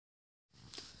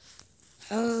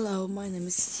Hello, my name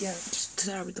is Jan.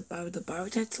 Today I read the Bible. The Bible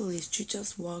title is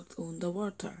Jesus Walked on the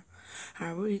Water.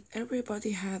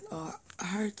 Everybody had a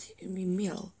hearty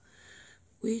meal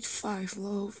with 5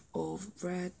 loaves of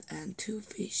bread and 2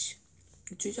 fish.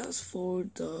 Jesus for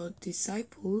the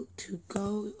disciple to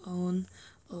go on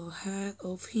ahead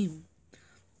of him.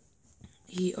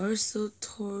 He also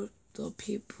told the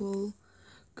people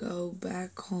go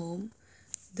back home.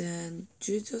 Then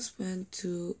Jesus went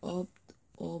to up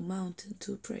a mountain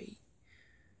to pray.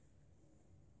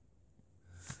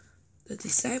 The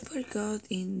disciple got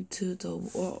into the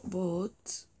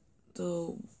boat.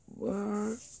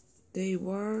 They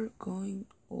were going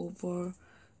over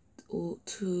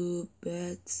to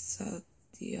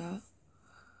Bethsaida,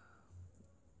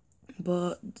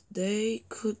 but they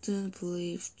couldn't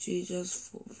believe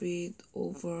Jesus fed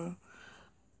over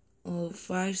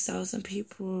 5,000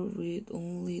 people with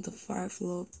only the 5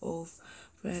 loaves of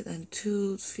bread and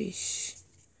 2 fish.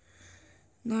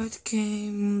 Night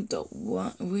came, the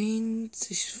wind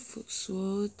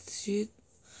swirled,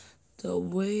 the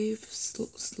waves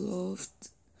sloughed.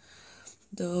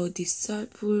 The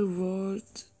disciples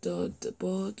rowed the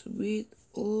boat with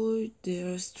all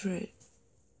their strength.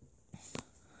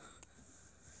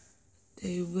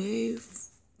 The wave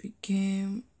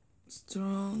became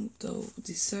strong. The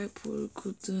disciples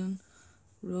couldn't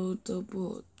row the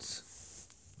boat.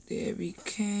 They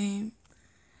became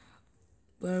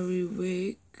very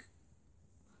weak.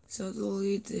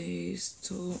 Suddenly they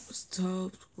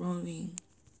stopped rowing.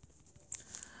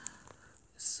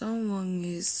 Someone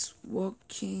is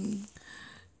walking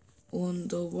on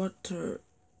the water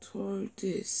toward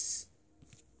this.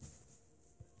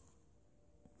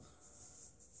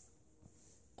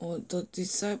 The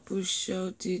disciples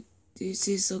shouted, "This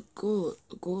is a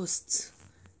ghost.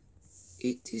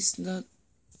 It is not.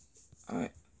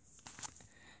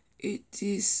 It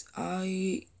is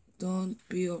I. Don't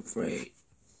be afraid."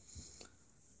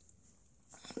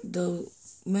 The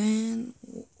man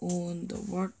on the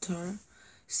water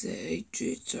said,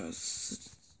 "Jesus,"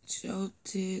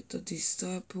 shouted the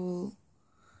disciple.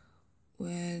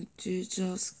 When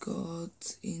Jesus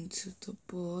got into the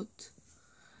boat,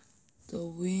 the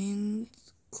wind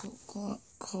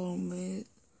calmed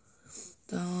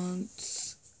down.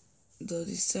 The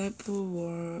disciples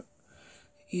were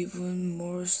even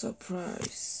more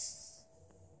surprised.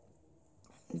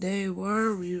 They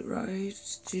were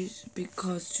relieved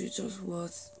because Jesus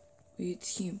was with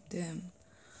them.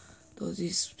 The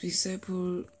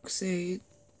disciples said,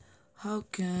 "How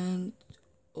can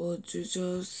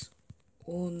Jesus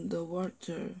on the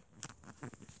water?"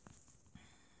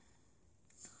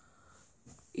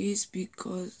 It's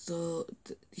because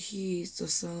he is the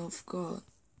Son of God,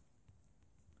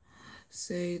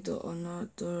 said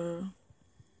another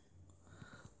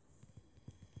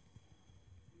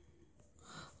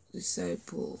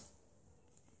disciple.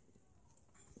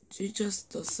 Jesus,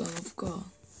 the Son of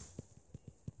God.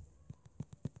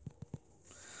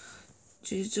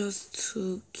 Jesus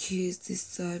took his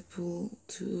disciple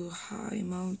to a high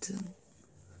mountain.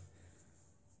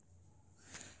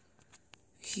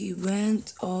 He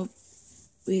went up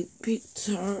with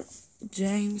Peter,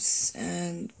 James,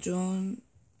 and John,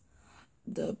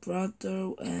 the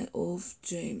brother of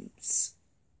James.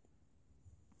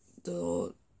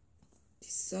 The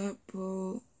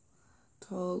disciple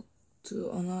talked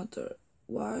to another,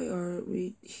 "Why are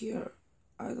we here?"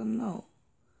 "I don't know."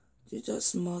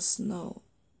 "Jesus must know."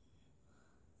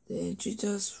 Then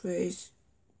Jesus' face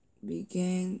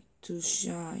began to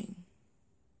shine.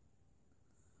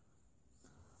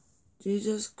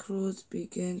 Jesus' clothes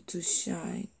began to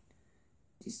shine.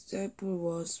 The disciple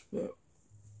was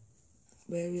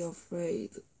very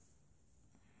afraid.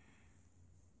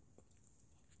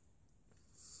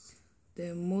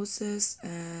 Then Moses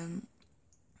and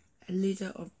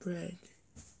Elijah appeared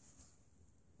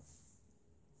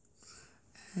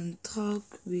and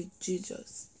talked with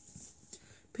Jesus.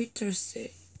 Peter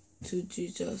said to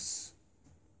Jesus,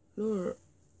 "Lord,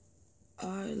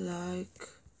 I like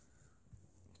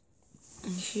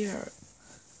here.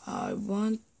 I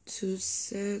want to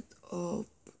set up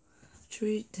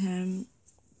 3 tents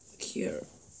here.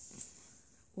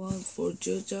 1 for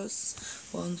Jesus,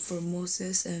 1 for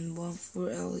Moses, and 1 for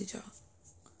Elijah."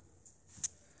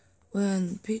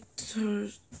 When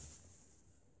Peter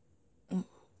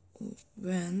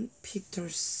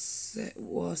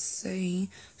was saying,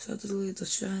 suddenly the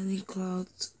shining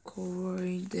clouds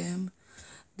covering them,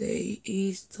 "There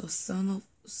is the Son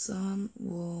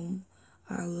whom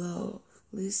I love.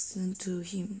 Listen to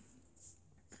him."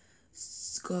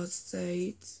 God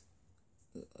said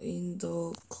in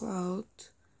the cloud.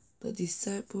 The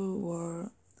disciples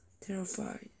were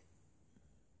terrified.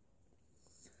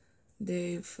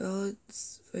 They fell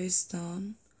face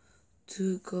down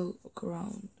to the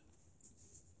ground.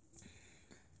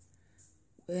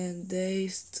 When they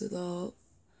stood up,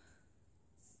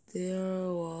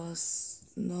 there was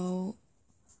no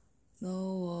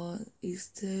one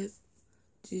except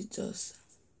Jesus.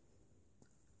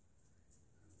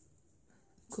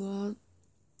 God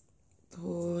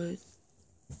told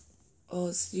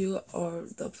us, "You are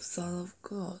the Son of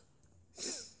God."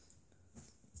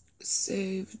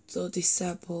 Save the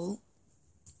disciple.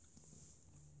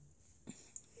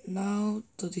 Now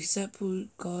the disciple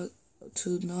got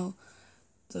to know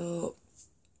the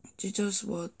Jesus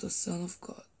was the Son of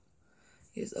God.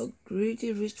 Yes, a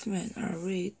greedy rich man. I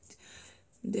read,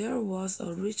 there was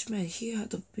a rich man. He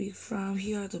had a big farm.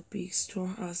 He had a big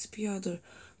storehouse. He had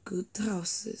good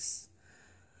houses.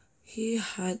 He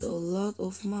had a lot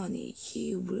of money.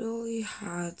 He really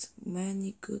had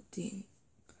many good things.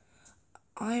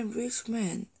 I'm rich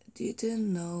man.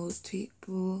 Didn't know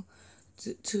people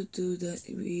to do that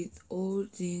with all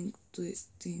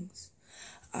things.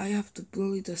 I have to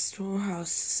build a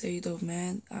storehouse, said the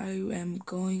man. I am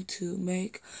going to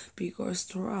make bigger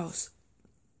storehouse.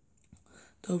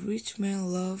 The rich man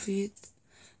loved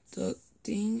the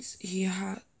things he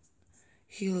had.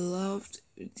 He loved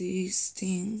these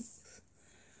things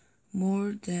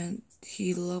more than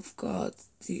he loved God.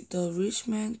 The rich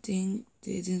man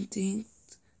didn't think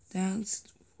thanks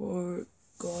for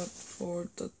God for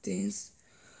the things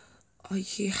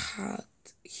he had.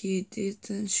 He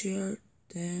didn't share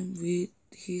them with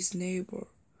his neighbor.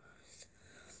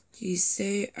 He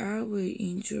said, "I will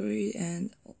enjoy it,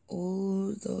 and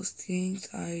all those things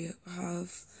I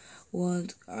have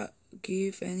won't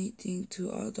give anything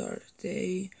to others.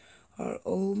 They are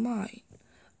all mine.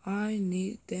 I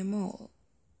need them all."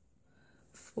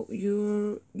 "For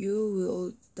you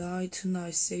will die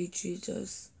tonight," said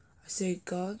Jesus. I said,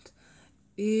 "God,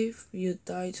 if you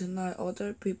die tonight,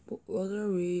 other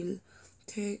will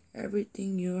take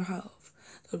everything you have."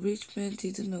 The rich man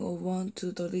didn't want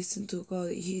to listen to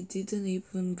God. He didn't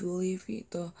even believe he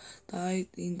died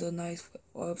in the night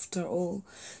after all.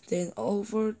 Then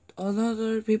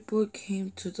another people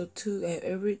came to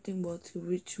everything what the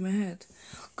rich man had.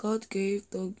 God gave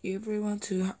everyone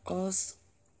to us.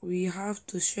 We have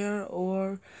to share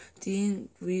our thing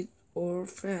with our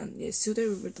friend. Yes, today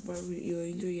we read the Bible. You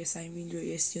enjoy. Yes, I enjoy.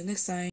 Yes, see you next time.